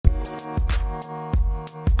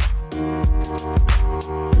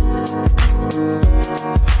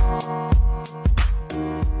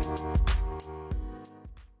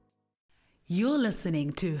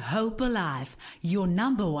listening to Hope Alive, your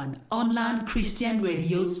number one online Christian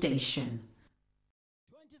radio station.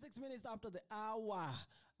 26 minutes after the hour,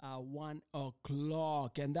 1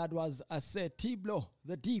 o'clock, and that was Tiblo,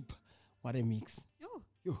 The Deep. What a mix.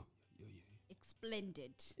 It's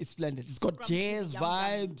splendid. It's splendid. It's got jazz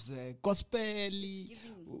vibes, gospel.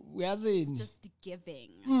 It's just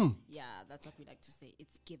giving. Yeah, that's what we like to say.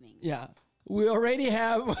 It's giving. Yeah. We already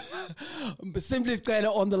have Simply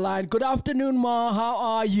Stella on the line. Good afternoon, Ma. How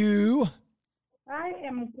are you? I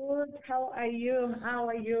am good. How are you? How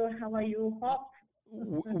are you? Hope?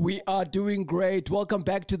 We are doing great. Welcome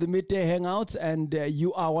back to the Midday Hangouts, and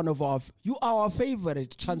you are our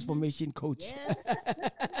favorite transformation coach. Yes.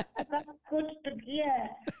 That's good to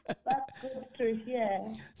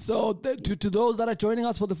hear. So to those that are joining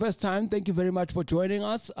us for the first time, thank you very much for joining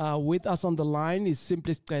us. With us on the line is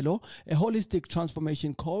Simply Stella, a holistic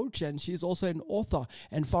transformation coach, and she's also an author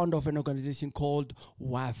and founder of an organization called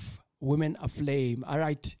WAF. Women Aflame. All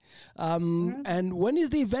right. And when is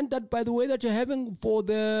the event that, by the way, that you're having for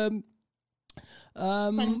the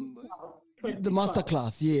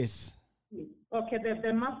masterclass? Yes. Okay, the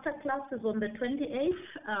masterclass is on the 28th,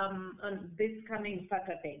 on this coming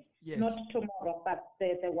Saturday. Yes. Not tomorrow, but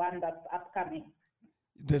the one that's upcoming.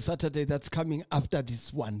 The Saturday that's coming after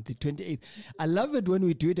this one, the 28th. I love it when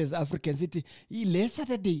we do it as Africans. It's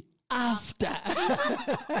Saturday after.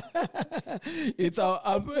 It's our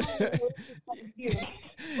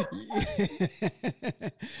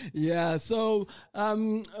yeah. So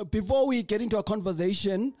before we get into a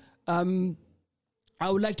conversation, I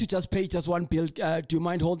would like to just pay just one bill. Do you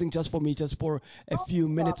mind holding just for a few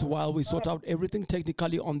minutes while we sort out everything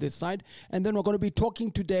technically on this side? And then we're going to be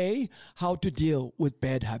talking today how to deal with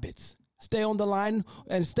bad habits. Stay on the line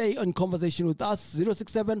and stay in conversation with us.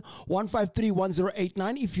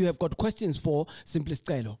 067-153-1089 if you have got questions for Simply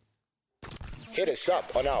Stella. Hit us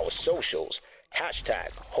up on our socials.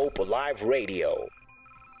 #Hope Alive Radio.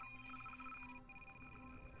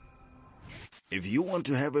 If you want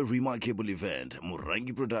to have a remarkable event,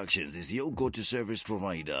 Murangi Productions is your go-to service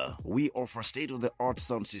provider. We offer state-of-the-art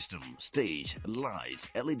sound system, stage, lights,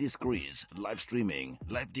 LED screens, live streaming,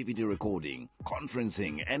 live DVD recording,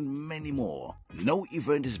 conferencing, and many more. No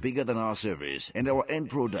event is bigger than our service, and our end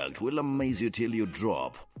product will amaze you till you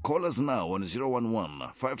drop. Call us now on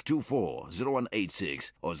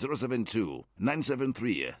 011-524-0186 or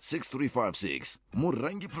 072-973-6356.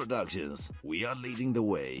 Murangi Productions, we are leading the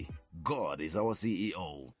way. God is our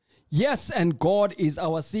CEO. Yes, and God is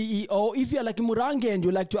our CEO. If you're like Murangi and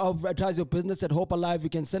you like to advertise your business at Hope Alive, you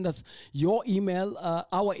can send us your email,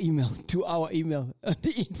 our email,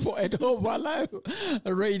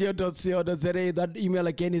 info@hopealiveradio.co.za. That email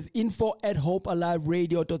again is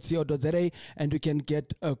info@hopealiveradio.co.za, and you can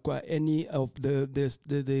get any of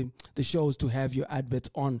the shows to have your adverts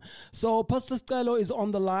on. So Pastor Stella is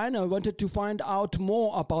on the line. I wanted to find out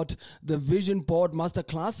more about the Vision Board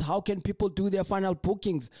Masterclass. How can people do their final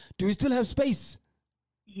bookings? Do we still have space?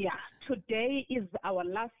 Yeah, today is our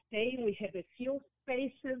last day. We have a few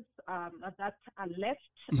spaces that are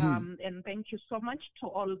left. And thank you so much to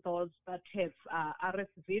all those that have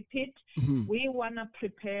RSVP'd. We want to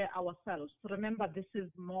prepare ourselves. Remember, this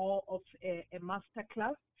is more of a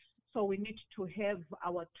masterclass, so we need to have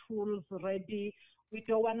our tools ready. We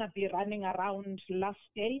don't want to be running around last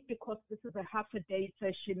day because this is a half a day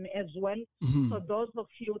session as well. So those of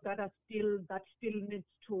you that still needs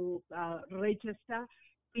to register,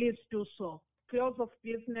 please do so. Close of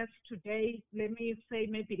business today, let me say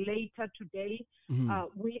maybe later today,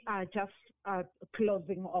 we are just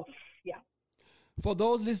closing off. Yeah. For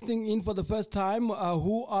those listening in for the first time,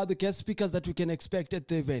 who are the guest speakers that we can expect at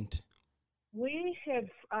the event? We have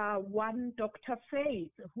one Dr.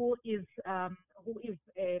 Faith, who is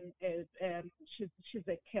she's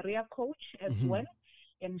a career coach as well,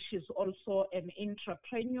 and she's also an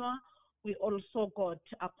entrepreneur. We also got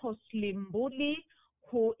Apostle Mbuli,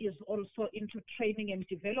 who is also into training and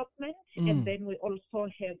development, and then we also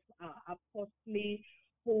have Apostle,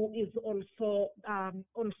 who is also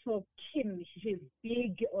keen. He's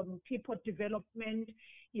big on people development.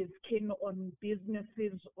 He's keen on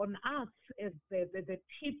businesses, on us as the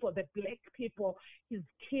people, the black people. He's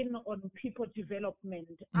keen on people development.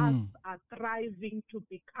 Us are thriving to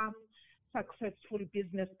become successful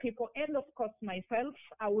business people. And of course, myself,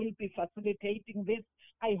 I will be facilitating this.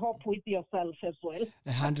 I hope with yourself as well.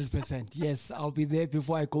 100%. Yes, I'll be there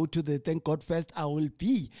before I go to the Thank God Fest. I will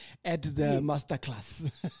be at the masterclass.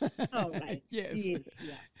 All right. Yes. Yeah.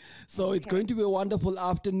 So it's going to be a wonderful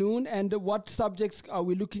afternoon. And what subjects are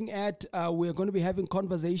we looking at? We're going to be having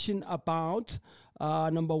conversation about,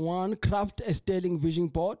 number one, craft a sterling vision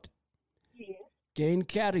board. Yes. gain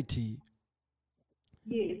clarity,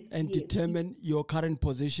 Yes. and yes, determine your current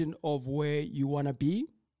position of where you want to be.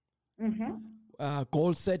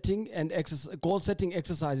 Goal setting and goal setting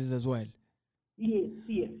exercises as well.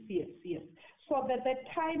 Yes. So that the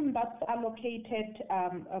time that's allocated,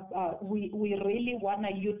 we really want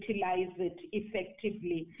to utilize it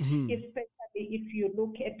effectively, especially if you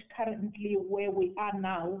look at currently where we are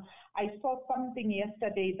now. I saw something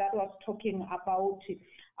yesterday that was talking about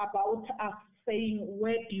us saying,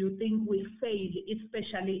 where do you think we fail,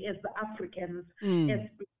 especially as Africans, as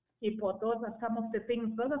people. Those are some of the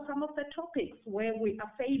things, those are some of the topics where we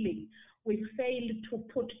are failing. We fail to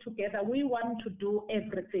put together. We want to do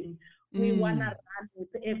everything. We want to run with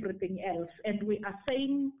everything else. And we are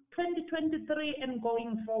saying 2023 and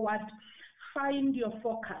going forward, find your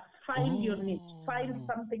focus, find your niche, find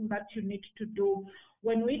something that you need to do.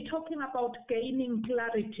 When we're talking about gaining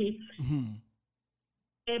clarity,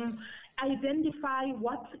 identify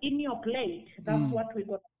what's in your plate. That's what we're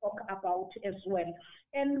going to talk about as well.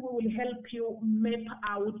 And we will help you map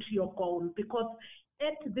out your goal, because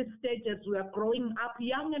at this stage, as we are growing up,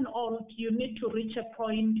 young and old, you need to reach a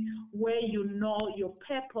point where you know your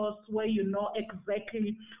purpose, where you know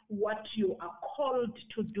exactly what you are called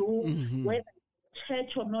to do, whether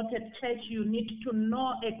church or not at church, you need to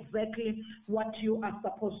know exactly what you are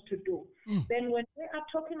supposed to do. Then when we are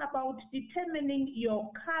talking about determining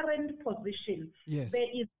your current position, there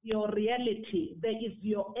is your reality, there is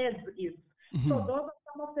your as is. So those are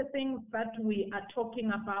some of the things that we are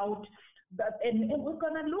talking about. And we're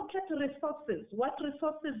going to look at resources. What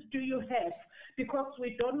resources do you have? Because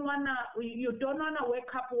you don't want to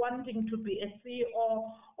wake up wanting to be a CEO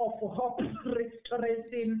of Hope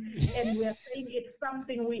Restoration, and we are saying it's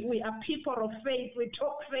something, we are people of faith, we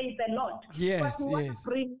talk faith a lot. But we want to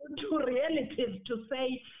bring you to realities to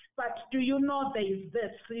say, but do you know there is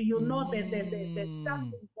this? You know there's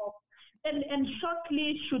something involved. And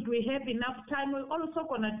shortly, should we have enough time, we're also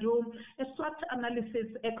going to do a SWOT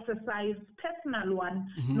analysis exercise, personal one,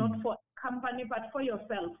 not for company, but for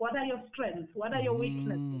yourself. What are your strengths? What are your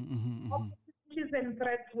weaknesses? Opportunities and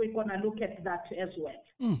threats, we're going to look at that as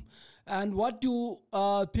well. And what do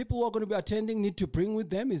people who are going to be attending need to bring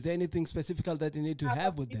with them? Is there anything specific that they need to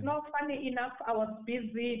have with them? No, funny enough, I was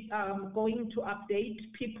busy going to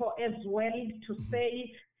update people as well to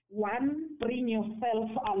say, one, bring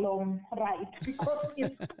yourself along, right? Because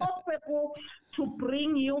it's possible to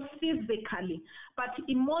bring you physically, but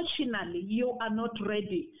emotionally, you are not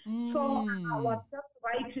ready. So I was just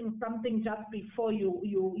writing something just before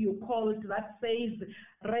you called that says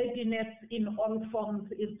readiness in all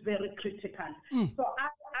forms is very critical. So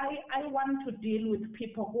I want to deal with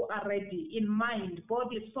people who are ready in mind,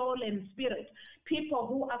 body, soul, and spirit. People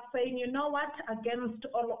who are saying, you know what, against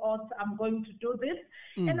all odds, I'm going to do this.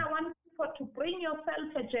 And I want people to bring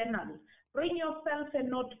yourself a journal. Bring yourself a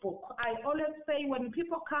notebook. I always say when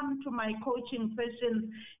people come to my coaching sessions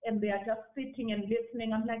and they are just sitting and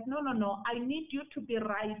listening, I'm like, no. I need you to be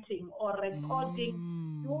writing or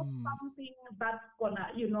recording. Do something that's gonna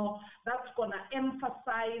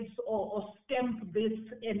emphasize or stamp this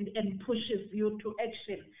and pushes you to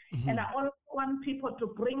action. And I also want people to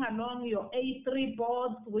bring along your A3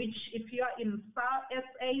 boards, which if you are in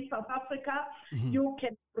South Africa, you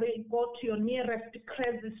can go to your nearest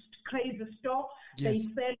crazy store. They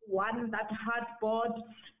sell one, that hard board.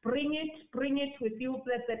 Bring it with you.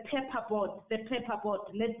 There's the paper board.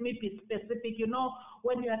 Let me be specific. You know,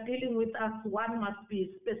 when you are dealing with us, one must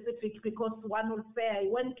be specific, because one will say, I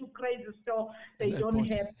went to crazy store. They don't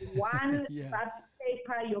have one. That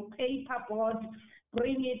paper, your paper board.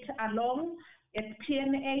 Bring it along. At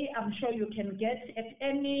PNA, I'm sure you can get at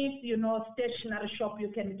any, stationery shop, you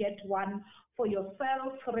can get one for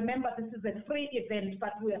yourself. Remember, this is a free event,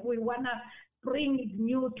 but we want to bring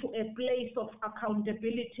you to a place of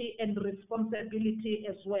accountability and responsibility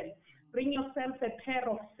as well. Bring yourself a pair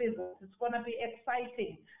of scissors. It's going to be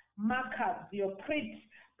exciting. Markers, your prints.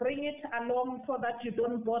 Bring it along so that you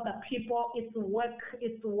don't bother people. It's work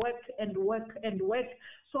and work and work.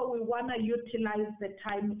 So we want to utilize the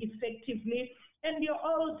time effectively. And your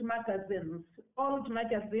old magazines,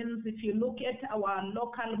 if you look at our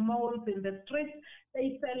local malls in the streets,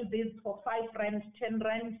 they sell these for 5 rand, 10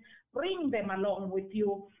 rand. Bring them along with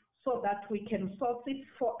you so that we can source it.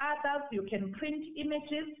 For others, you can print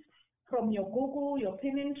images from your Google, your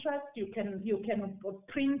Pinterest. You can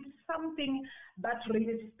print something that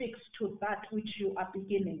really speaks to that which you are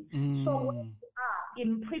beginning. So when you are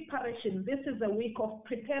in preparation, this is a week of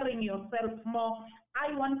preparing yourself more.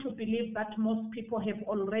 I want to believe that most people have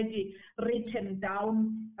already written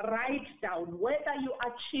down, write down, whether you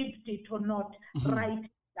achieved it or not, write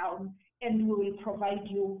it down. and we will provide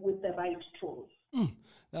you with the right tools.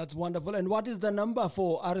 That's wonderful. And what is the number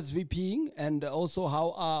for RSVPing? And also,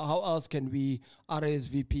 how else can we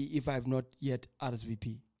RSVP if I have not yet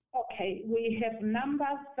RSVP? Okay, we have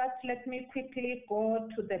numbers. Let me quickly go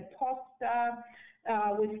to the poster.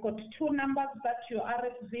 We've got two numbers that you are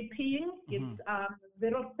RSVPing. It's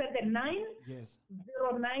 079 yes.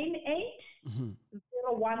 098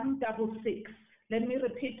 0166. Let me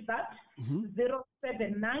repeat that.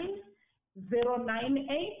 079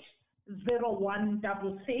 098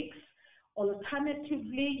 0166.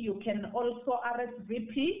 Alternatively, you can also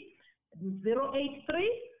RSVP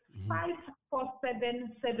 083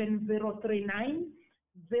 547 7039.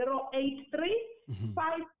 083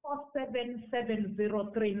 547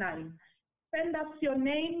 7039. Send us your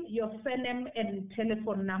name, your surname, and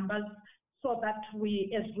telephone numbers so that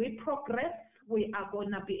as we progress, we are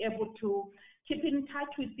going to be able to keep in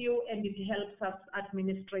touch with you, and it helps us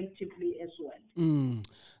administratively as well.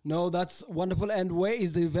 No, that's wonderful. And where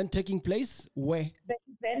is the event taking place? Where? The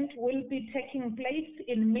event will be taking place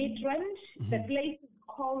in Midrand. The place is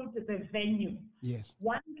called The Venue. Yes.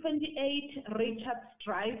 128 Richards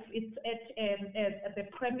Drive. It's at the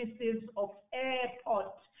premises of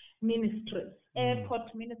Airport Ministries.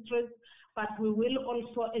 But we will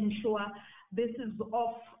also ensure this is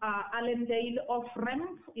off Allendale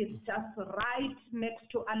off-ramp. It's just right next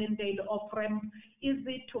to Allendale off-ramp.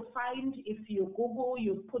 Easy to find. If you Google,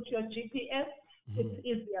 you put your GPS, it's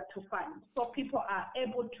easier to find. So people are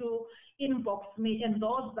able to inbox me, and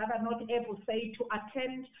those that are not able, say, to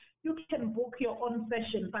attend, you can book your own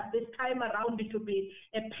session. But this time around, it will be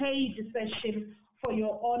a paid session for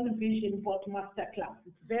your own vision board masterclass.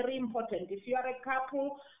 It's very important. If you are a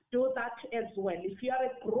couple, do that as well. If you are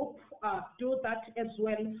a group, do that as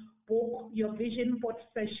well. Book your vision board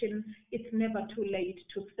session. It's never too late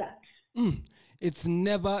to start. It's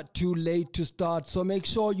never too late to start. So make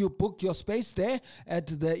sure you book your space there at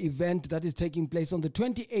the event that is taking place on the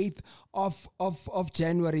 28th of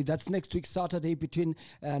January. That's next week, Saturday, between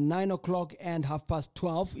 9 o'clock and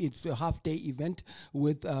 12:30. It's a half-day event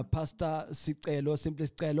with Pastor Sicelo, Simply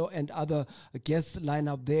Sicelo, and other guests line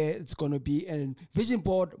up there. It's going to be a Vision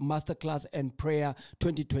Board Masterclass and Prayer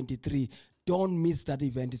 2023. Don't miss that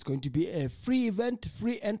event. It's going to be a free event,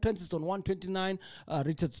 free entrance. It's on 129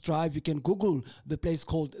 Richards Drive. You can Google the place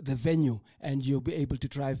called The Venue, and you'll be able to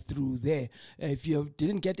drive through there. If you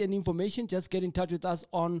didn't get any information, just get in touch with us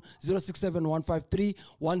on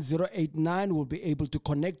 067-153-1089. We'll be able to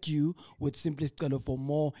connect you with Simply Sicelo for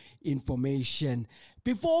more information.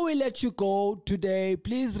 Before we let you go today,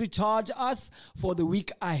 please recharge us for the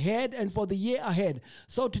week ahead and for the year ahead.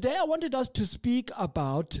 So today I wanted us to speak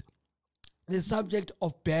about the subject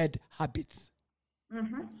of bad habits.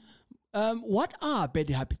 What are bad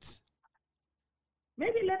habits?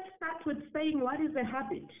 Maybe let's start with saying, what is a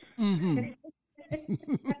habit?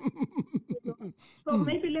 So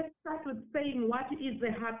maybe let's start with saying, what is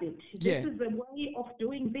a habit? This is a way of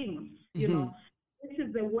doing things, you know. This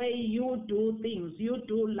is the way you do things, you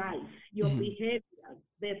do life, your behavior,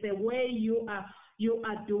 the way you are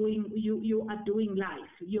doing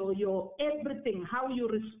life, your everything, how you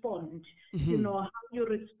respond, you know, how you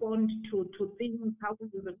respond to things, how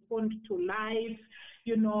you respond to life,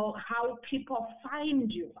 you know, how people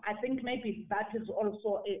find you. I think maybe that is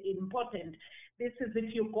also important. This is,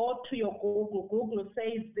 if you go to your Google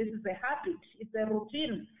says this is a habit, it's a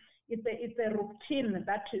routine. It's a routine,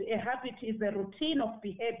 that a habit is a routine of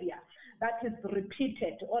behavior that is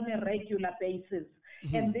repeated on a regular basis.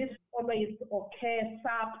 And this always occurs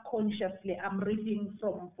subconsciously. I'm reading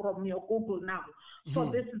from your Google now. So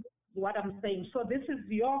this is what I'm saying. So this is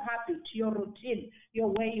your habit, your routine,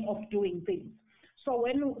 your way of doing things. So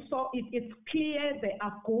it's clear there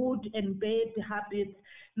are good and bad habits.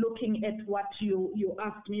 Looking at what you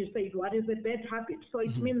asked me, you said, what is a bad habit? So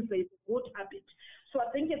it means there's a good habit. So I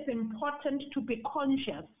think it's important to be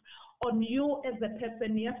conscious on you as a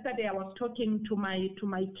person. Yesterday I was talking to my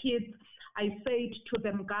kids. I said to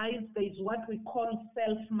them, guys, there's what we call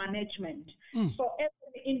self-management. So as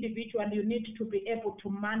an individual, you need to be able to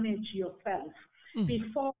manage yourself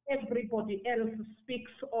before everybody else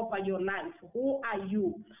speaks over your life. Who are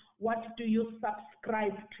you? What do you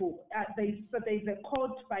subscribe to? There's a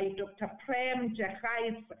quote by Dr. Prem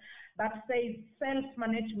Jagais that says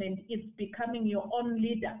self-management is becoming your own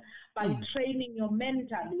leader by training your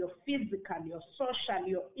mental, your physical, your social,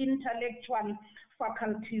 your intellectual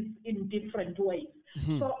faculties in different ways.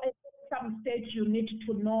 So at some stage you need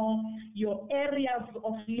to know your areas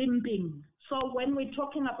of limbing. So when we're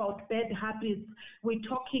talking about bad habits, we're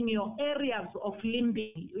talking your areas of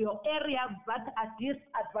limbing, your areas that are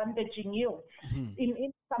disadvantaging you.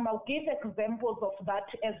 In I'll give examples of that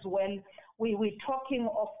as well. We're talking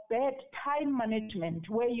of bad time management,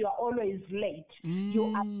 where you are always late.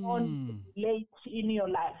 You are not late in your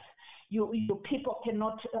life. You people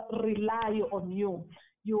cannot rely on you.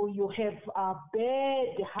 You have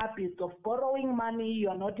bad habits of borrowing money. You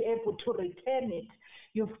are not able to return it.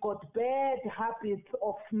 You've got bad habits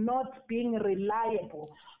of not being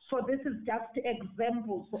reliable. So this is just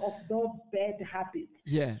examples of those bad habits.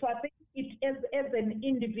 Yeah. So I think it as an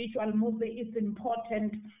individual, Muzi, it's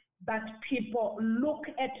important that people look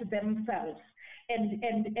at themselves and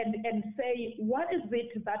say, what is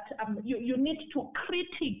it that you need to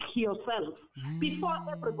critique yourself before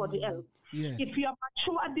everybody else. Yes. If you are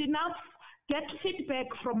matured enough, get feedback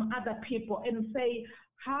from other people and say,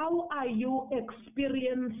 how are you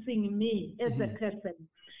experiencing me as a person?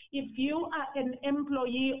 If you are an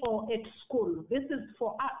employee or at school, this is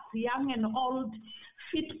for us, young and old,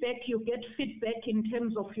 feedback, you get feedback in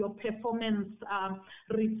terms of your performance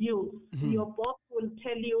reviews. Your boss will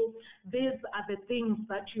tell you these are the things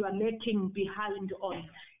that you are lacking behind on.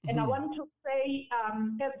 And I want to say,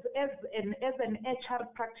 as an HR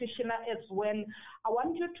practitioner as well, I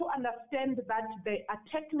want you to understand that there are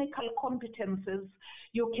technical competences.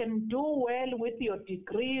 You can do well with your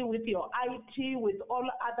degree, with your IT, with all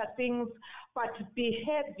other things, but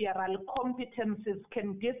behavioral competences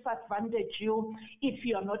can disadvantage you if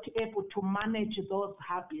you're not able to manage those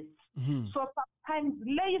habits. So sometimes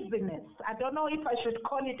laziness, I don't know if I should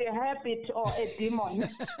call it a habit or a demon.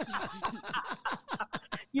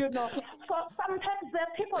 So sometimes there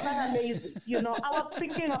are people that are lazy. I was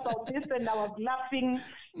thinking about this and I was laughing,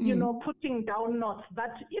 putting down notes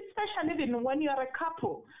that especially even when you're a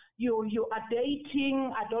couple, you are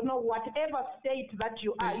dating, I don't know, whatever state that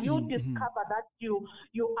you are, you discover that you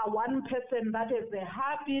are one person that has a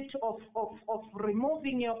habit of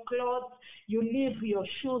removing your clothes, you leave your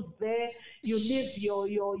shoes there, you leave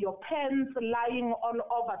your pants lying all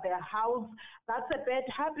over the house. That's a bad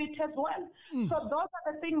habit as well. So those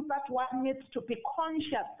are the things that one needs to be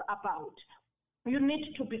conscious about. You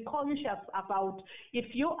need to be conscious about.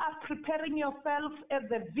 If you are preparing yourself as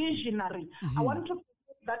a visionary, I want to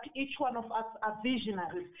that each one of us are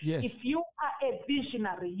visionaries. Yes. If you are a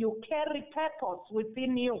visionary, you carry purpose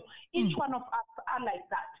within you. Each one of us are like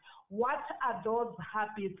that. What are those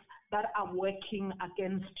habits that are working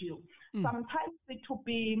against you? Sometimes it will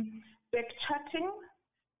be back-chatting,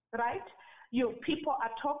 right? People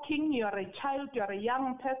are talking, you're a child, you're a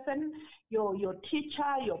young person, your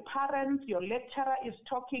teacher, your parents, your lecturer is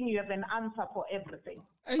talking, you have an answer for everything.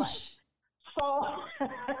 Right? So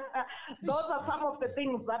those are some of the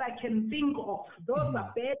things that I can think of. Those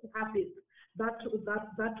are bad habits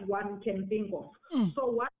that one can think of. So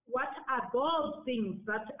what are those things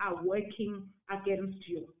that are working against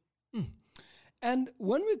you? And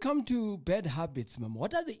when we come to bad habits, Ma'am,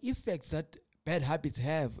 what are the effects that bad habits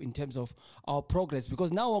have in terms of our progress?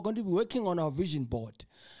 Because now we're going to be working on our vision board.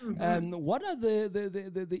 What are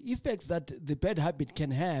the effects that the bad habit can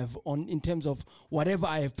have in terms of whatever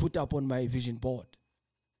I have put up on my vision board?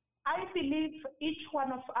 I believe each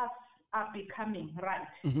one of us are becoming, right?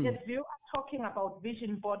 If you are talking about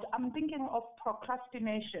vision board, I'm thinking of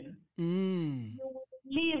procrastination. You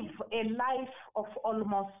live a life of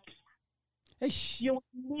almost. You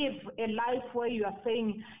live a life where you are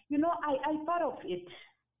saying, I thought of it.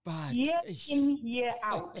 But year in, year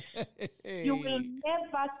out. You will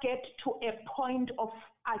never get to a point of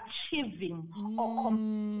achieving or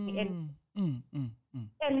completing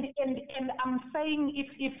anything. And I'm saying,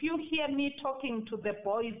 if you hear me talking to the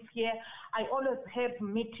boys here, I always have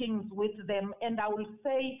meetings with them, and I will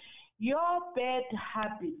say, your bad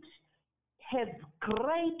habit has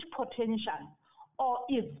great potential or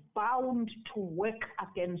is bound to work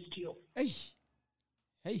against you.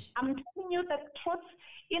 I'm telling you the truth.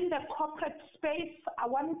 In the corporate space, I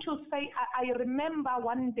want to say, I remember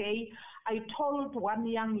one day I told one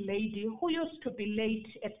young lady who used to be late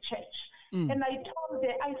at church, and I told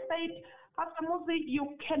her, I said, Pastor Muzi,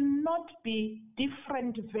 you cannot be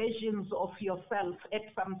different versions of yourself at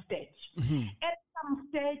some stage. At some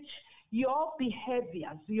stage, your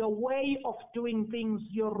behaviors, your way of doing things,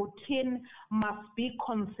 your routine must be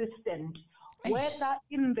consistent. Whether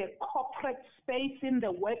in the corporate space, in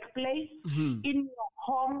the workplace, in your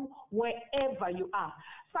home, wherever you are.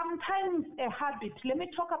 Sometimes a habit, let me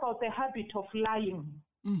talk about the habit of lying,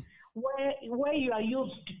 where you are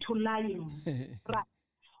used to lying. Right?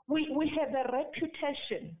 We have a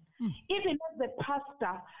reputation Even as a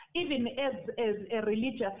pastor, even as a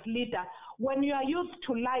religious leader, when you are used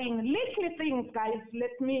to lying, little things, guys,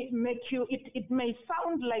 let me make you, it may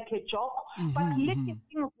sound like a joke, but little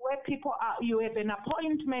things where people are, you have an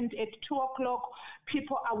appointment at 2 o'clock,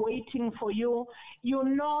 people are waiting for you, you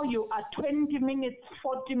know you are 20 minutes,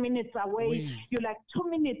 40 minutes away, you're like, 2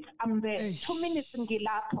 minutes, I'm there, 2 minutes,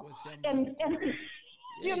 ngilapho. And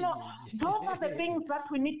you know, those are the things that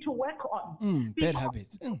we need to work on. Bad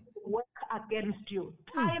habits. Work against you.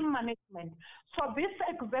 Time management. So this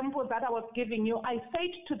example that I was giving you, I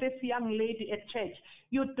said to this young lady at church,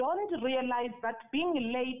 you don't realize that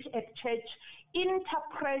being late at church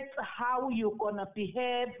interprets how you're going to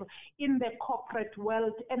behave in the corporate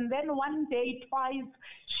world. And then one day, twice,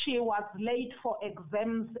 she was late for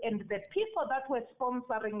exams, and the people that were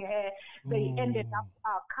sponsoring her, they ended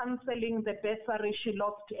up canceling the bursary. She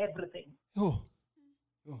lost everything.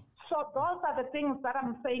 So those are the things that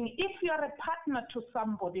I'm saying. If you're a partner to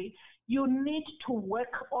somebody, you need to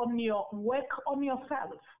work on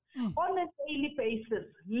yourself. On a daily basis,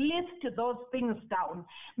 list those things down.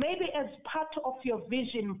 Maybe as part of your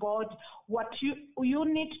vision board, what you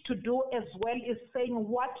need to do as well is saying,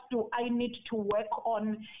 what do I need to work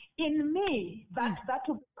on in me? That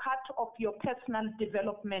will be part of your personal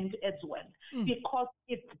development as well, because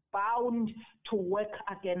it's bound to work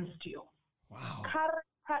against you. Wow. Character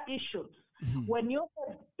issues. When you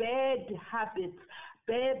have bad habits,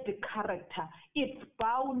 bad character, it's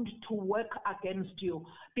bound to work against you,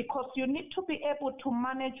 because you need to be able to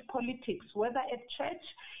manage politics, whether at church,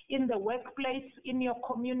 in the workplace, in your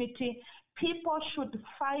community. People should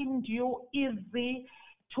find you easy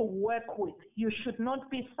to work with. You should not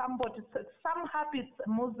be somebody. Some habits,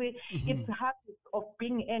 Muzi, it's habits of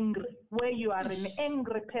being angry, where you are an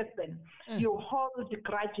angry person. You hold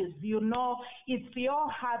grudges. You know, it's your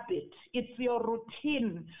habit. It's your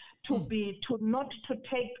routine to not to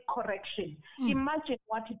take correction. Imagine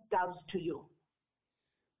what it does to you.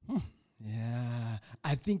 Yeah,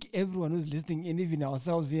 I think everyone who's listening, and even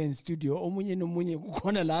ourselves here in studio,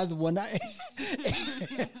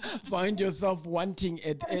 find yourself wanting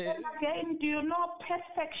it. And again, do you know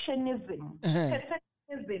perfectionism?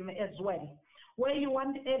 Perfectionism as well, where you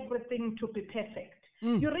want everything to be perfect.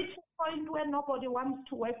 You reach a point where nobody wants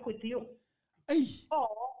to work with you. Or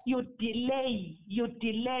you delay,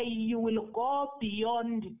 you will go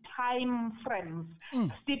beyond time frames,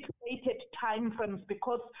 stipulated time frames,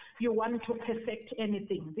 because you want to perfect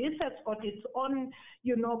anything. This has got its own,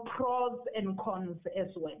 pros and cons as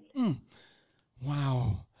well.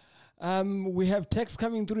 Wow. We have texts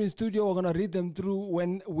coming through in studio. We're going to read them through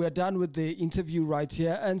when we're done with the interview right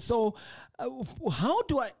here. And so how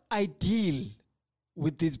do I deal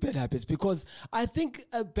with these bad habits? Because I think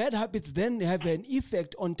bad habits then have an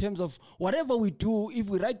effect on terms of whatever we do. If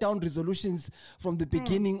we write down resolutions from the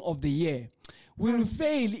beginning of the year, we will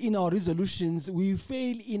fail in our resolutions, we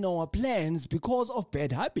fail in our plans because of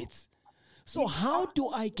bad habits. So how do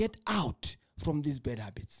I get out from these bad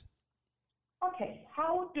habits? Okay,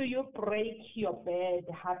 how do you break your bad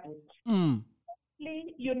habit?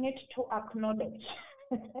 You need to acknowledge.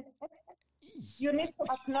 You need to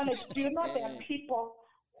acknowledge. Do you know there are people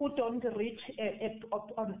who don't reach a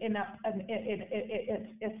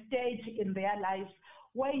stage in their lives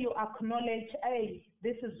where you acknowledge, hey,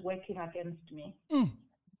 this is working against me.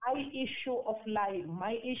 My issue of lying,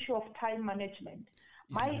 my issue of time management,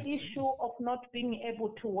 my issue of not being able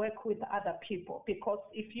to work with other people. Because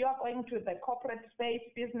if you are going to the corporate space,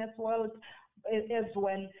 business world as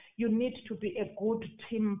well, you need to be a good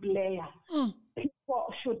team player.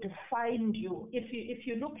 People should find you. If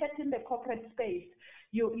you look at in the corporate space,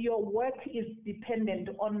 your work is dependent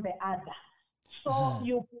on the other. So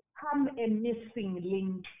you become a missing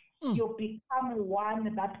link. You become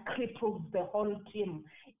one that cripples the whole team,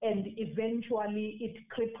 and eventually it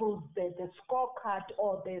cripples the scorecard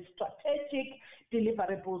or the strategic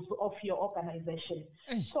deliverables of your organization.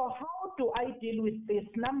 So how do I deal with this?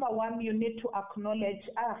 Number one, you need to acknowledge,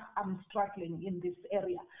 I'm struggling in this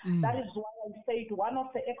area. That is why I said one of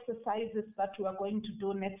the exercises that we are going to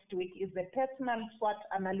do next week is the personal SWOT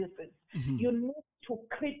analysis. You need to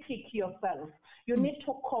critique yourself. You need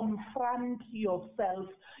to confront yourself.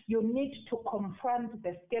 You need to confront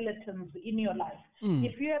the skeletons in your life.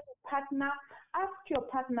 If you have a partner, ask your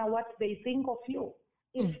partner what they think of you.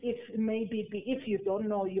 If you don't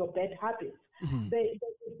know your bad habits. There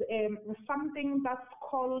is something that's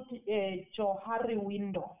called a Johari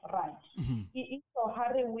window, right? In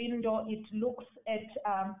Johari window, it looks at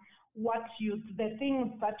the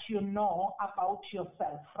things that you know about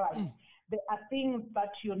yourself, right? There are things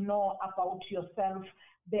that you know about yourself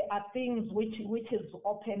there are things which is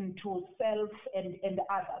open to self and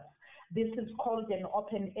others. This is called an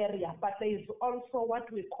open area, but there is also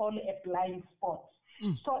what we call a blind spot.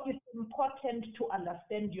 So it's important to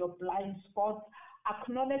understand your blind spots,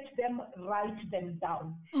 acknowledge them, write them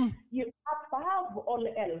down. You, above all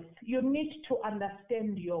else, you need to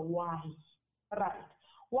understand your why. Right.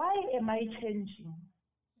 Why am I changing?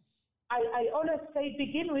 I always say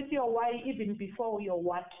begin with your why even before your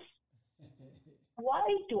what. Why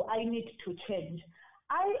do I need to change?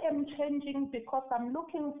 I am changing because I'm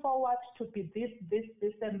looking forward to be this,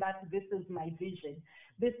 and that. This is my vision.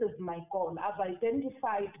 This is my goal. I've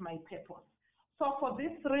identified my purpose. So for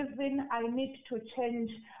this reason, I need to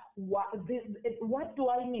change. What do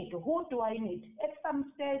I need? Who do I need? At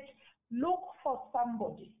some stage, look for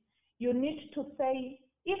somebody. You need to say,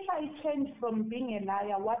 if I change from being a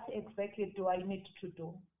liar, what exactly do I need to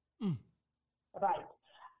do? Right.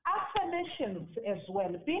 Affirmations as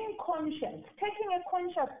well, being conscious, taking a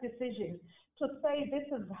conscious decision to say, this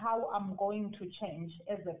is how I'm going to change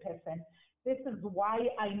as a person. This is why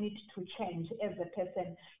I need to change as a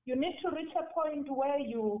person. You need to reach a point where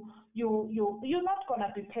you're not going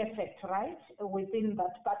to be perfect, right, within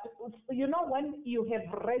that. But, when you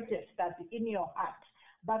have registered in your heart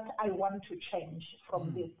that I want to change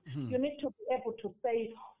from this, you need to be able to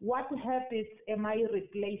say, what habits am I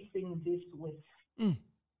replacing this with?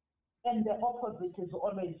 And the opposite is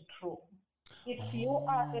always true. If you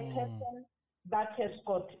are a person that has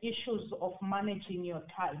got issues of managing your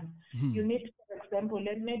time, you need, for example,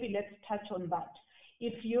 let's touch on that.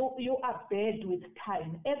 If you are bad with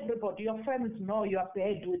time, everybody, your friends know you are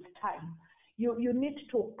bad with time. You need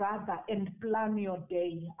to gather and plan your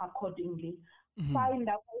day accordingly. Find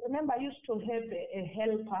out. I remember I used to have a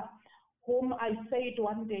helper whom I said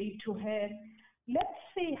one day to her, let's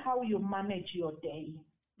see how you manage your day.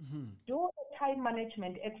 Do a time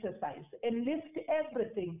management exercise and list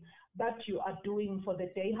everything that you are doing for the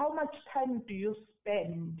day. How much time do you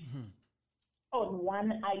spend on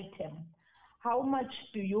one item? How much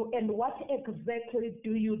do you, and what exactly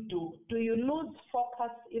do you do? Do you lose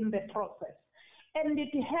focus in the process? And it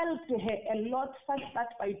helped her a lot, such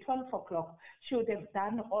that by 12 o'clock, she would have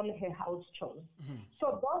done all her house chores.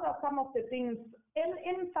 So those are some of the things.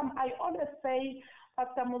 In some, I always say,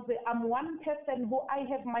 Pastor Muzi, I'm one person who I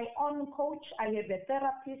have my own coach. I have a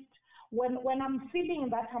therapist. When I'm feeling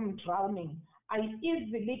that I'm drowning, I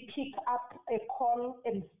easily pick up a call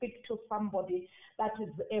and speak to somebody that is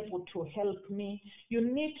able to help me. You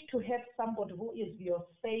need to have somebody who is your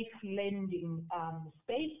safe landing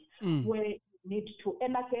space where you need to.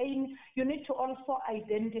 And again, you need to also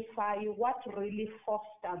identify what really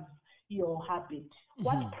fosters your habit,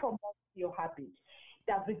 what promotes your habit.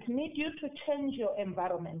 Does it need you to change your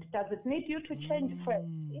environment? Does it need you to change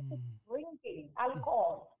friends? If it's drinking,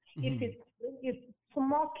 alcohol, if it's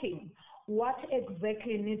smoking, what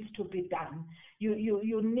exactly needs to be done?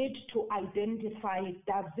 You need to identify,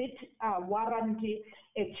 does it warrant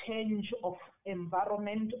a change of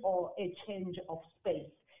environment or a change of space?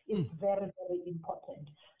 It's very, very important.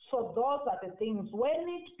 So those are the things. When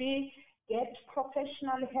it be, get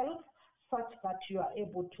professional help such that you are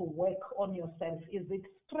able to work on yourself. Is it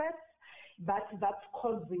stress that's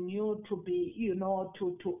causing you to be,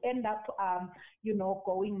 to end up,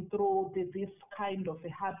 going through this kind of a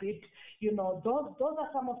habit? Those are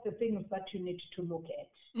some of the things that you need to look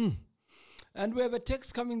at. And we have a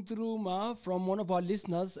text coming through, Ma, from one of our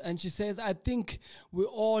listeners, and she says, I think we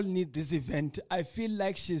all need this event. I feel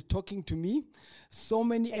like she's talking to me. So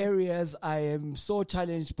many areas I am so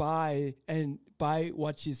challenged by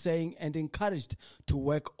what she's saying and encouraged to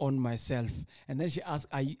work on myself. And then she asks,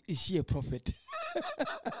 is she a prophet?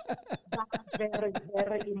 That's very,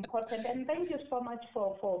 very important. And thank you so much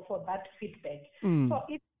for that feedback. So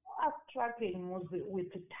if you are struggling with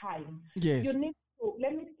time, you need to,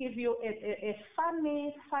 let me give you a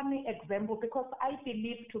funny example, because I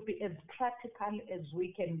believe to be as practical as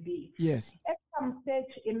we can be. Yes. At some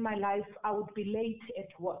stage in my life, I would be late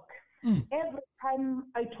at work. Every time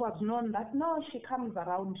it was known that, no, she comes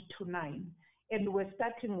around to 9. And we're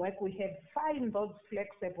starting work, we have find those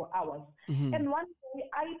flexible hours. And one day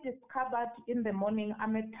I discovered in the morning,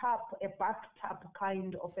 I'm a bathtub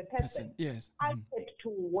kind of a person. Yes. I had to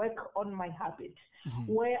work on my habit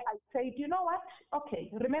where I said, you know what? Okay,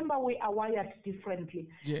 remember we are wired differently.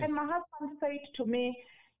 Yes. And my husband said to me,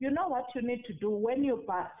 you know what you need to do when you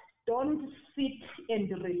bath? Don't sit and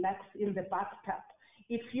relax in the bathtub.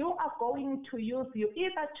 If you are going to use, you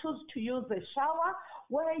either choose to use a shower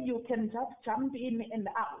where you can just jump in and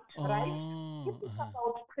out, right? If it's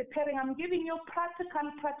about preparing, I'm giving you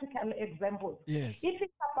practical examples. Yes. If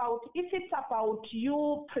it's about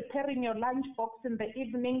you preparing your lunch box in the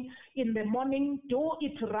evening, in the morning, do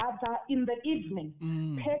it rather in the evening.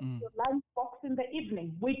 Pack your lunch box in the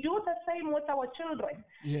evening. We do the same with our children.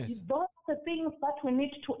 Yes. Those are the things that we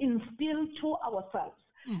need to instill to ourselves.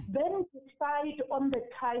 Then decide on the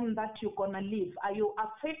time that you're going to leave. Are you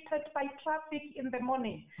affected by traffic in the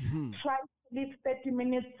morning? Try to leave 30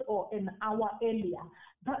 minutes or an hour earlier.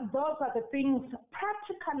 Those are the things,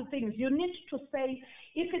 practical things. You need to say,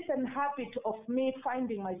 if it's a habit of me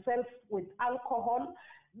finding myself with alcohol,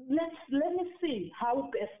 let me see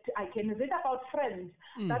how best I can. Is it about friends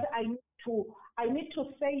that I need to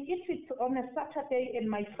say, if it's on a Saturday and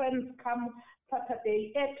my friends come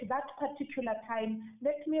Saturday at that particular time,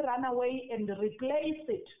 let me run away and replace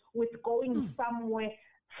it with going somewhere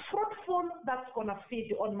fruitful that's going to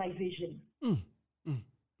feed on my vision.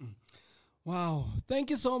 Wow. Thank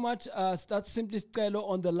you so much. That's Simply Sicelo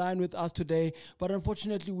on the line with us today. But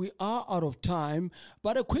unfortunately, we are out of time.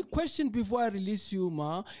 But a quick question before I release you,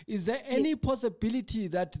 Ma. Is there any possibility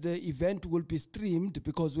that the event will be streamed?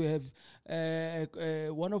 Because we have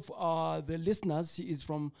one of the listeners, she is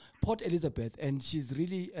from Port Elizabeth, and she's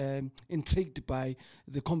really intrigued by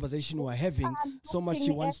the conversation we're having. So much she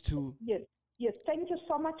wants to... Yes, thank you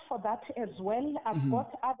so much for that as well. I've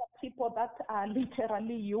got other people that are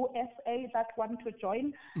literally USA that want to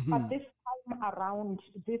join. But this time around,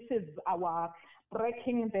 this is our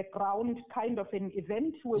breaking the ground kind of an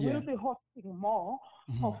event. We will be hosting more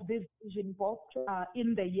of this vision board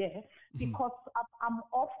in the year because I'm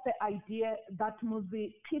of the idea that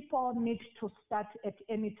people need to start at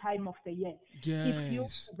any time of the year. Yes. If you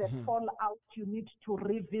the fallout, you need to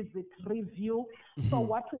revisit, review. So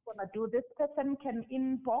what we're gonna do, this person can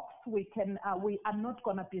inbox. We are not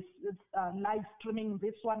gonna be live streaming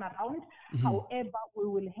this one around. However, we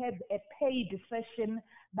will have a paid session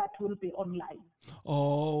that will be online.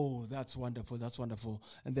 Oh, that's wonderful. That's wonderful.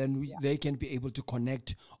 And then they can be able to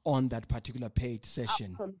connect on that particular paid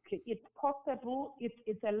session. Absolutely. It's possible.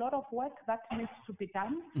 It's a lot of work that needs to be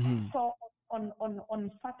done. So on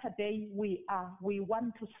Saturday, we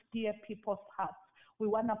want to steer people's hearts. We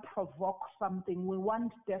want to provoke something. We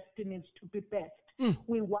want destinies to be best.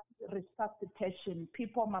 We want resuscitation.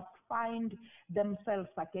 People must find themselves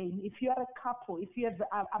again. If you're a couple,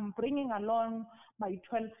 I'm bringing along my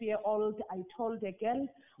 12-year-old. I told a girl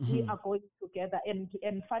we are going together. And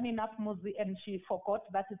funny enough, Muzi, and she forgot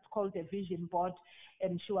that it's called a vision board.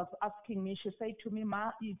 And she was asking me, she said to me,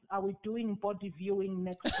 Ma, are we doing body viewing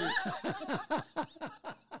next week?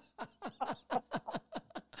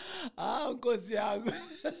 Nkosi yami.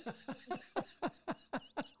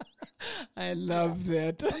 I love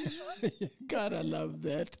that. God, I love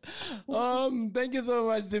that. Thank you so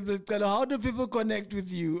much, Simply Sicelo. How do people connect with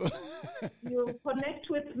you? You connect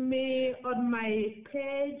with me on my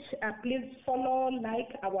page. Please follow, like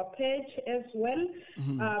our page as well.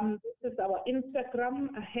 This is our Instagram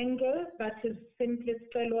handle. That is Simply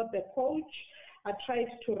Sicelo the coach. I tried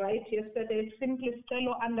to write yesterday, Simply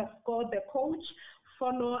Sicelo _ the coach.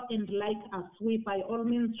 Follow and like us. We by all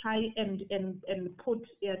means try and put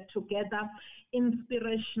together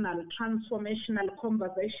inspirational, transformational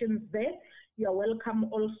conversations there. You are welcome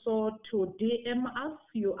also to DM us.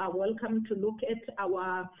 You are welcome to look at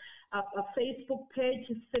our Facebook page,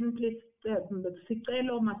 Simply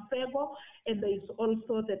Sicelo Masego, and there is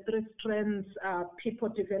also the Three Strands People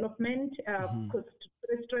Development,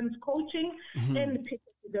 Three Strands Coaching, and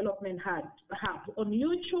People Development Hub. On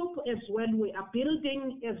YouTube as well, we are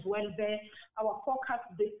building as well there. Our focus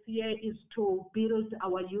this year is to build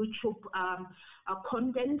our YouTube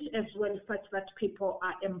content as well, such that people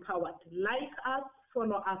are empowered. Like us,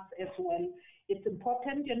 follow us as well. It's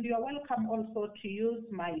important, and you are welcome also to use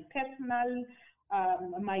my personal,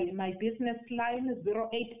 my business line,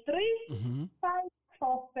 083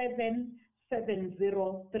 547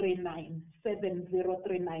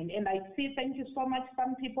 7039. And I see, thank you so much.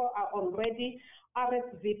 Some people are already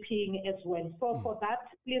RSVPing as well. So for that,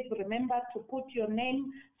 please remember to put your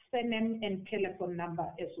name, surname, and telephone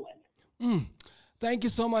number as well. Thank you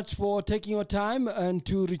so much for taking your time and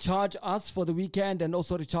to recharge us for the weekend and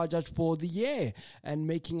also recharge us for the year and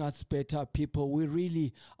making us better people. We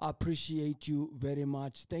really appreciate you very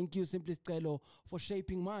much. Thank you, Simply Sicelo, for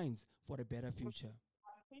shaping minds for a better future.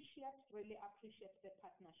 Really appreciate the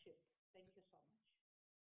partnership. Thank you so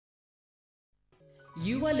much.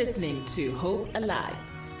 You are listening to Hope Alive,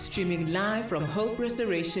 streaming live from Hope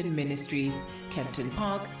Restoration Ministries, Kempton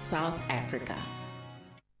Park, South Africa.